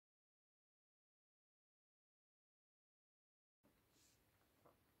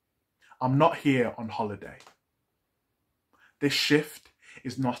I'm not here on holiday. This shift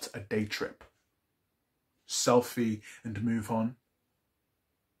is not a day trip. Selfie and move on.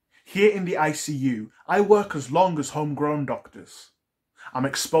 Here in the ICU, I work as long as homegrown doctors. I'm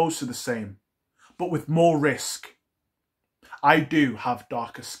exposed to the same, but with more risk. I do have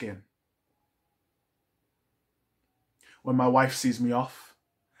darker skin. When my wife sees me off,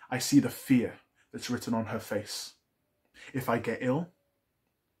 I see the fear that's written on her face. If I get ill,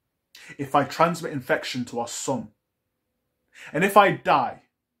 if I transmit infection to our son, and if I die,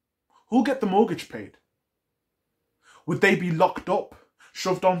 who'll get the mortgage paid? Would they be locked up,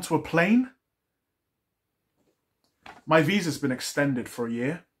 shoved onto a plane? My visa's been extended for a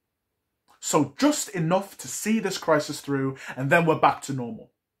year, so just enough to see this crisis through, and then we're back to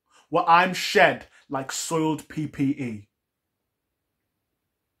normal, where I'm shed like soiled PPE.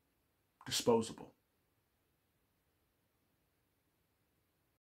 Disposable.